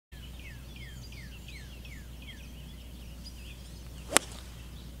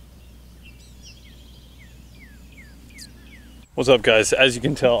What's up, guys? As you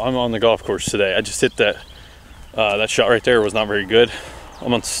can tell, I'm on the golf course today. I just hit that that shot right there. Was not very good.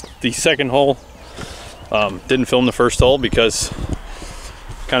 I'm on the second hole. Didn't film the first hole because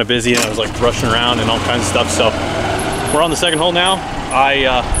kind of busy and I was like rushing around and all kinds of stuff. So we're on the second hole now.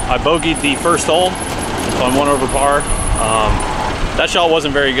 I bogeyed the first hole, so I'm 1 over par. That shot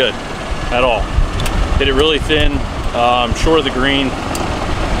wasn't very good at all. Hit it really thin, short of the green.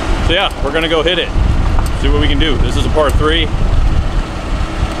 So yeah, we're gonna go hit it. See what we can do. This is a par 3.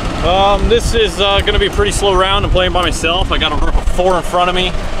 This is gonna be a pretty slow round. I'm playing by myself. I got a group of 4 in front of me,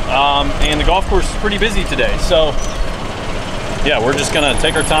 and the golf course is pretty busy today. So yeah, we're just gonna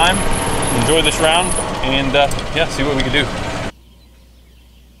take our time, enjoy this round, and yeah, see what we can do.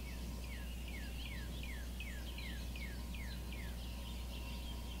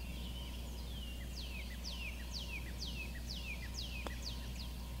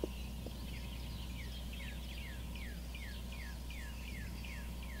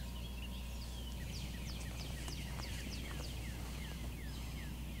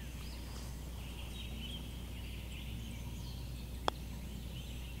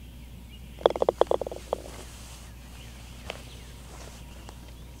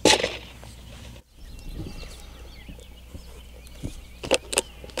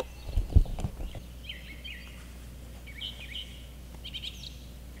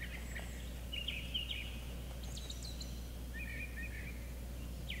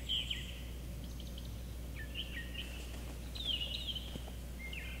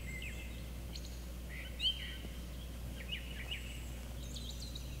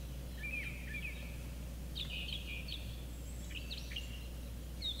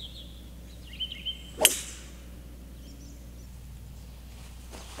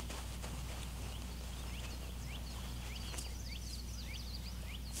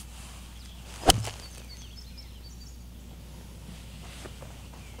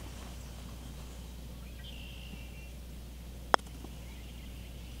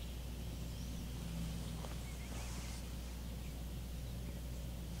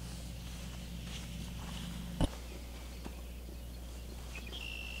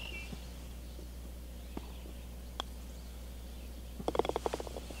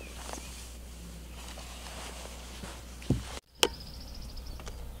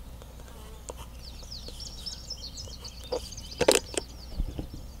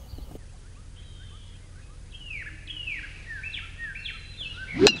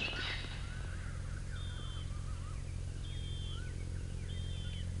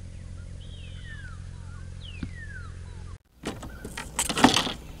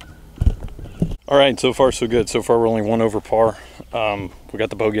 All right, so far so good. So far we're only 1 over par. We got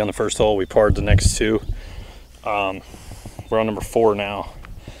the bogey on the first hole. We parred the next 2. We're on number 4 now,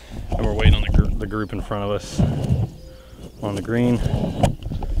 and we're waiting on the group in front of us on the green.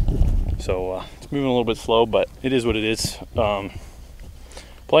 So it's moving a little bit slow, but it is what it is.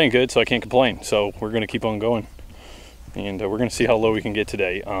 Playing good, so I can't complain. So we're gonna keep on going, and we're gonna see how low we can get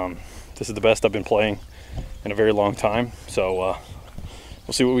today. This is the best I've been playing in a very long time. So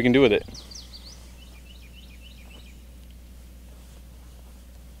we'll see what we can do with it.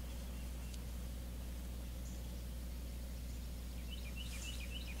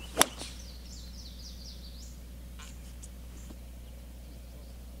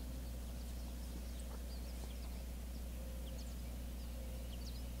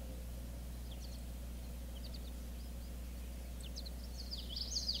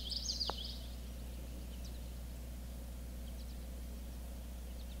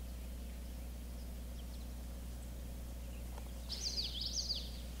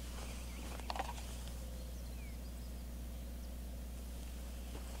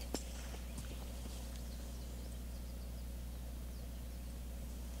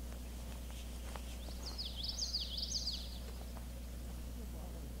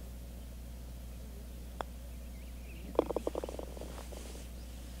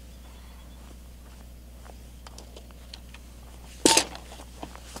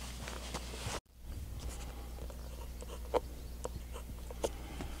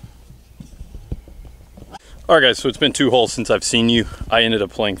 All right, guys, so it's been 2 holes since I've seen you. I ended up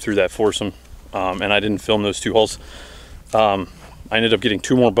playing through that foursome, and I didn't film those 2 holes. I ended up getting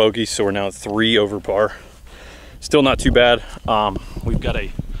 2 more bogeys, so we're now at 3 over par. Still not too bad. We've got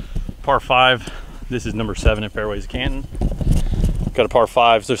a par 5. This is number 7 at Fairways of Canton. Got a par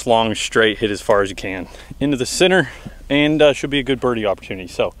 5, just long, straight, hit as far as you can. Into the center, and should be a good birdie opportunity.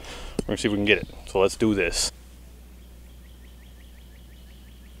 So we're gonna see if we can get it. So let's do this.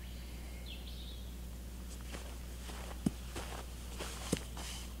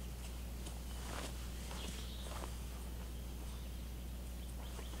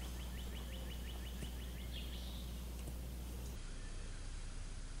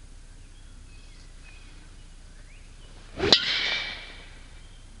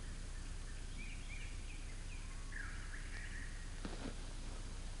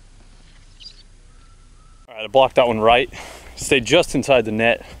 All right, I blocked that one right. Stayed just inside the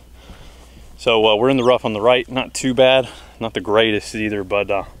net. So we're in the rough on the right. Not too bad. Not the greatest either, but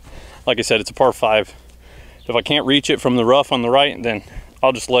like I said, it's a par 5. If I can't reach it from the rough on the right, then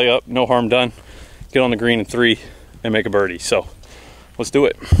I'll just lay up, no harm done, get on the green in 3 and make a birdie. So let's do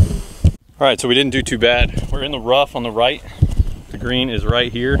it. All right, so we didn't do too bad. We're in the rough on the right. The green is right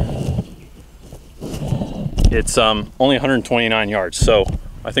here. It's only 129 yards, so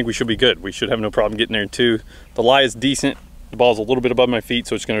I think we should be good. We should have no problem getting there too. The lie is decent. The ball's a little bit above my feet,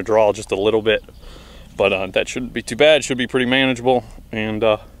 so it's gonna draw just a little bit. But that shouldn't be too bad. Should be pretty manageable. And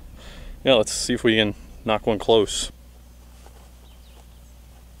yeah, let's see if we can knock one close.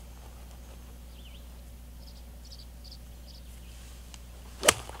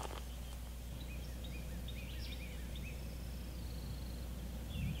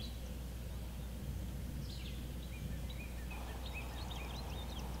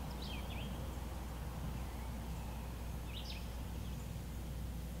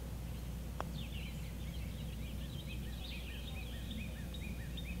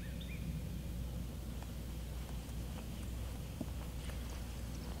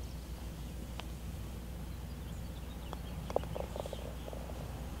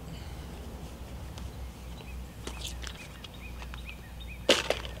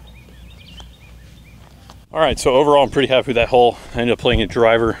 All right, so overall I'm pretty happy with that hole. I ended up playing a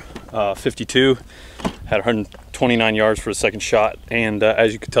driver 52, had 129 yards for the second shot, and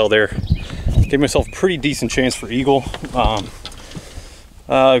as you can tell there, gave myself a pretty decent chance for eagle. Hit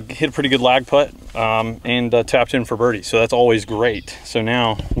a pretty good lag putt and tapped in for birdie, so that's always great. So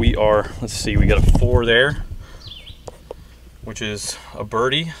now we are, let's see, we got a 4 there, which is a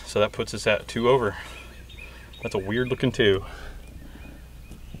birdie, so that puts us at 2 over. That's a weird looking 2,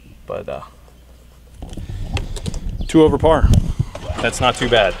 but 2 over par. That's not too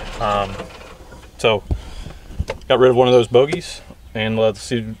bad. So got rid of one of those bogeys, and let's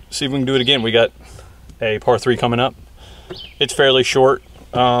see if we can do it again. We got a par 3 coming up. It's fairly short,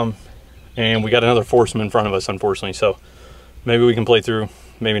 and we got another foursome in front of us, unfortunately. So maybe we can play through,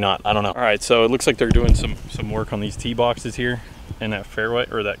 maybe not. I don't know. All right, so it looks like they're doing some work on these tee boxes here in that fairway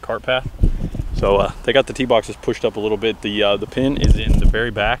or that cart path. So they got the tee boxes pushed up a little bit. The pin is in the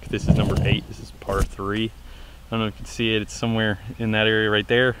very back. This is number 8. This is par 3. I don't know if you can see it. It's somewhere in that area right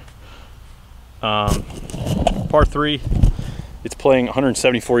there. Par 3. It's playing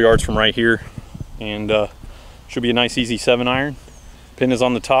 174 yards from right here, and should be a nice easy 7-iron. Pin is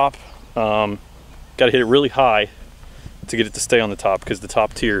on the top. Got to hit it really high to get it to stay on the top, because the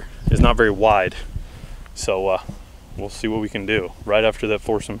top tier is not very wide. So we'll see what we can do. Right after that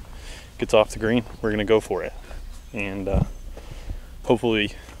foursome gets off the green, we're gonna go for it, and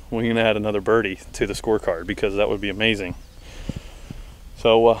hopefully we can add another birdie to the scorecard, because that would be amazing.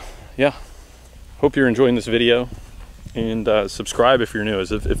 So yeah, hope you're enjoying this video, and subscribe if you're new,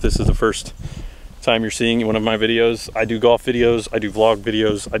 as if this is the first time you're seeing one of my videos. I do golf videos, I do vlog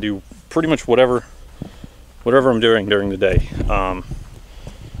videos, I do pretty much whatever I'm doing during the day,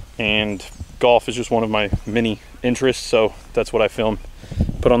 and golf is just one of my many interests, so that's what I film,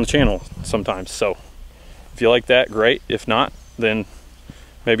 put on the channel sometimes. So if you like that, great. If not, then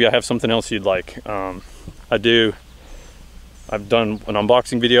maybe I have something else you'd like. I've done an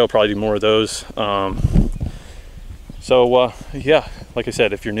unboxing video, probably do more of those. So yeah, like I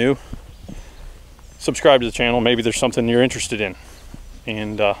said, if you're new, subscribe to the channel. Maybe there's something you're interested in,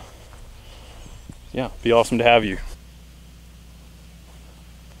 and yeah, be awesome to have you.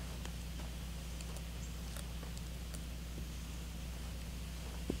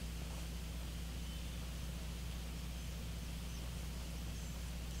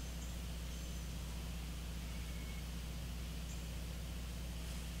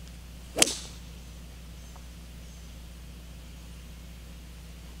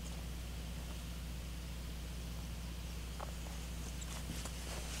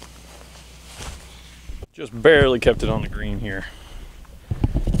 Just barely kept it on the green here.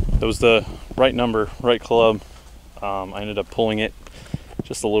 That was the right number, right club. I ended up pulling it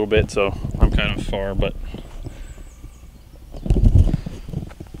just a little bit, so I'm kind of far, but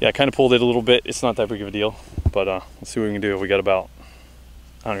yeah, I kind of pulled it a little bit. It's not that big of a deal, but let's see what we can do. We got about,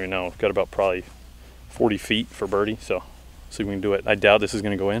 I don't even know, we've got about probably 40 feet for birdie, so see if we can do it. I doubt this is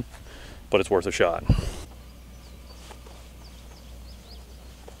going to go in, but it's worth a shot.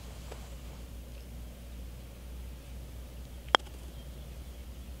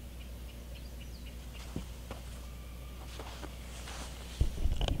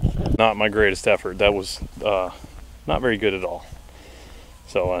 Not my greatest effort. That was not very good at all.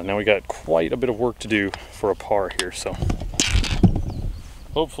 So now we got quite a bit of work to do for a par here, so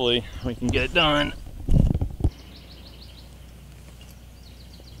hopefully we can get it done.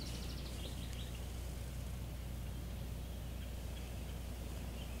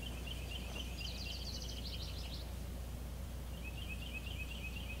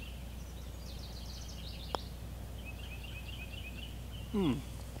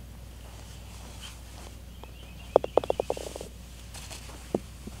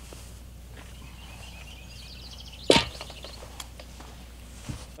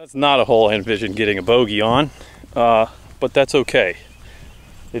 That's not a hole I envisioned getting a bogey on, but that's okay.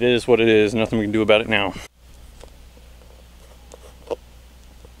 It is what it is, nothing we can do about it now.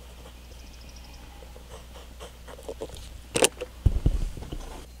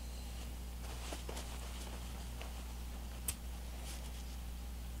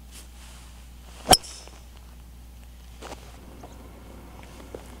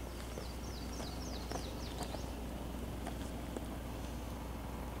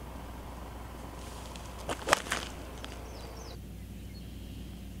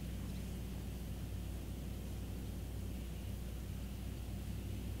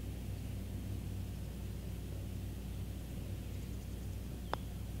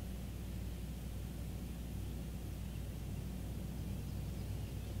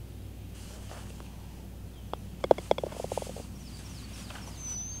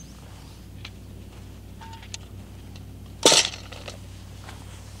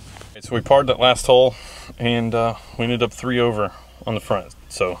 So we parred that last hole, and we ended up 3 over on the front.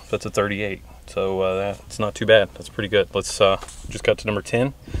 So that's a 38. So that's not too bad. That's pretty good. Let's just got to number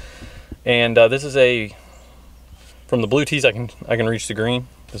 10, and this is from the blue tees I can reach the green.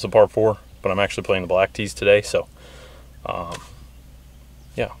 This is a par 4, but I'm actually playing the black tees today. So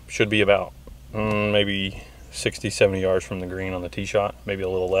yeah, should be about maybe 60-70 yards from the green on the tee shot. Maybe a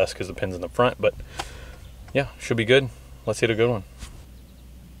little less because the pin's in the front, but yeah, should be good. Let's hit a good one.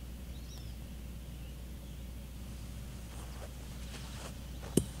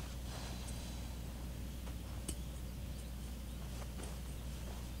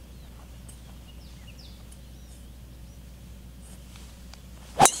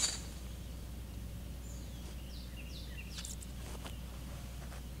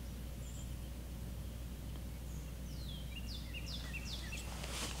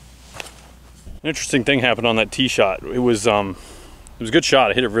 An interesting thing happened on that tee shot. It was a good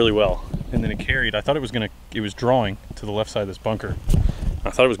shot. I hit it really well, and then it carried. I thought it was drawing to the left side of this bunker. I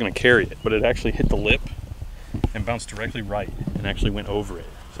thought it was gonna carry it, but it actually hit the lip and bounced directly right and actually went over it.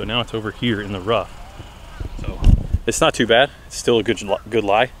 So now it's over here in the rough. So it's not too bad. It's still a good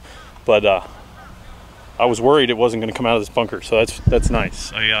lie, but I was worried it wasn't gonna come out of this bunker. So that's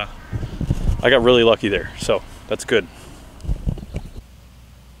nice. I got really lucky there. So that's good.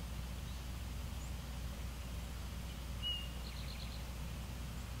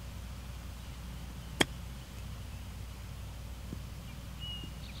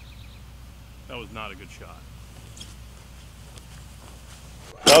 That was not a good shot.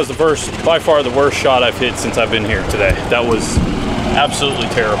 That was by far the worst shot I've hit since I've been here today. That was absolutely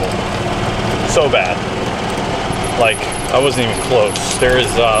terrible. So bad. Like, I wasn't even close. There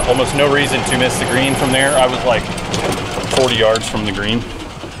is almost no reason to miss the green from there. I was like 40 yards from the green.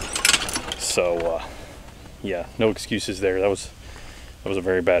 So, yeah, no excuses there. That was a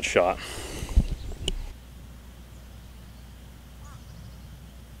very bad shot.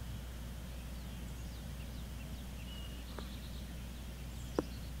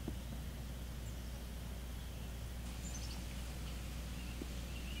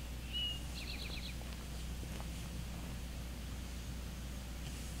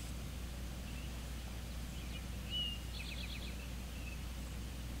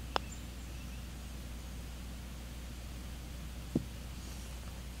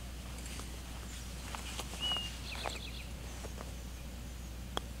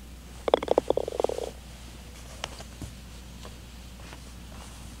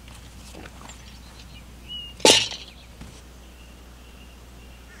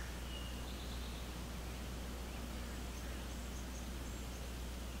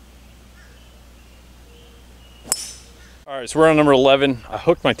 All right, so we're on number 11. I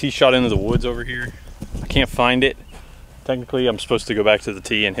hooked my tee shot into the woods over here. I can't find it. Technically, I'm supposed to go back to the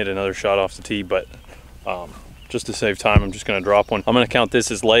tee and hit another shot off the tee, but just to save time, I'm just gonna drop one. I'm gonna count this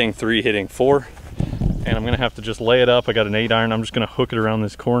as laying 3, hitting 4, and I'm gonna have to just lay it up. I got an 8-iron. I'm just gonna hook it around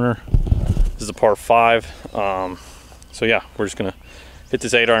this corner. This is a par 5. So yeah, we're just gonna hit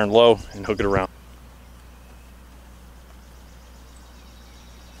this 8-iron low and hook it around.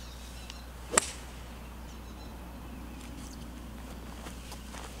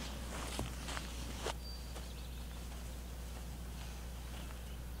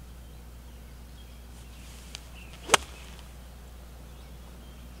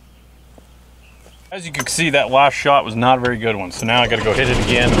 As you can see, that last shot was not a very good one, so now I gotta go hit it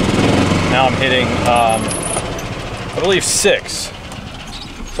again. Now I'm hitting, I believe 6.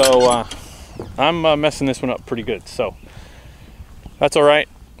 So I'm messing this one up pretty good. So That's all right.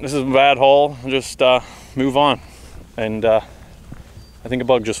 This is a bad hole. Just move on. And I think a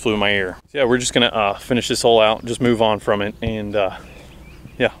bug just flew in my ear. So yeah, we're just gonna finish this hole out, just move on from it. And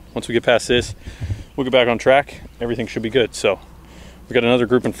yeah, once we get past this, we'll get back on track. Everything should be good. So we got another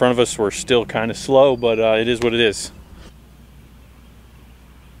group in front of us. We're still kind of slow, but it is what it is.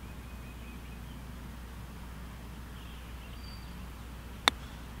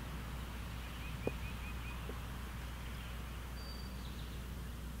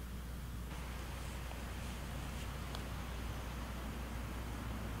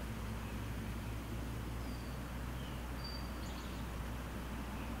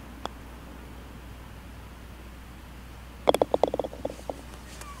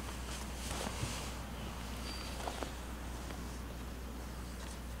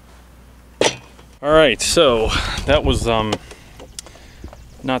 All right, so that was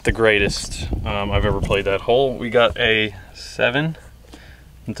not the greatest I've ever played that hole. We got a 7.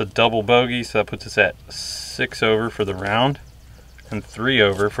 It's a double bogey, so that puts us at 6 over for the round and 3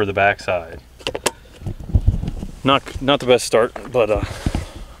 over for the backside. Not the best start, but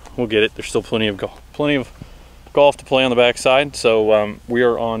we'll get it. There's still plenty of golf to play on the backside. So we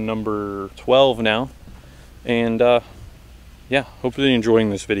are on number 12 now, and yeah, hopefully you're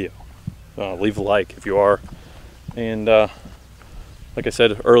enjoying this video. Leave a like if you are, and like I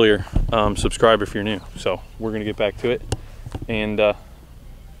said earlier, subscribe if you're new. So we're gonna get back to it, and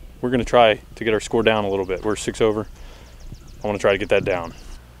we're gonna try to get our score down a little bit. We're 6 over. I want to try to get that down.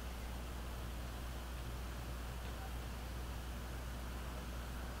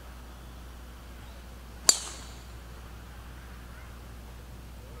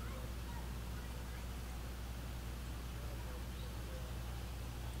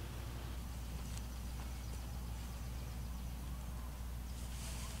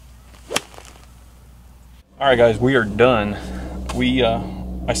 All right, guys, we are done.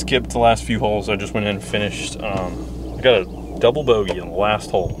 I skipped the last few holes. I just went in and finished. I got a double bogey on the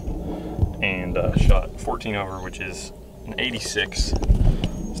last hole and shot 14 over, which is an 86.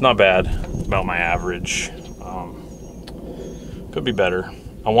 It's not bad. It's about my average. Could be better.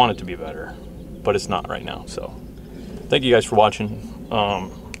 I want it to be better, but it's not right now. So thank you guys for watching.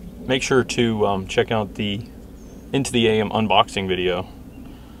 Make sure to check out the Into the AM unboxing video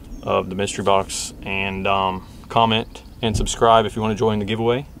of the mystery box, and comment and subscribe if you want to join the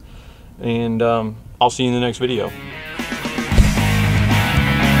giveaway, and I'll see you in the next video.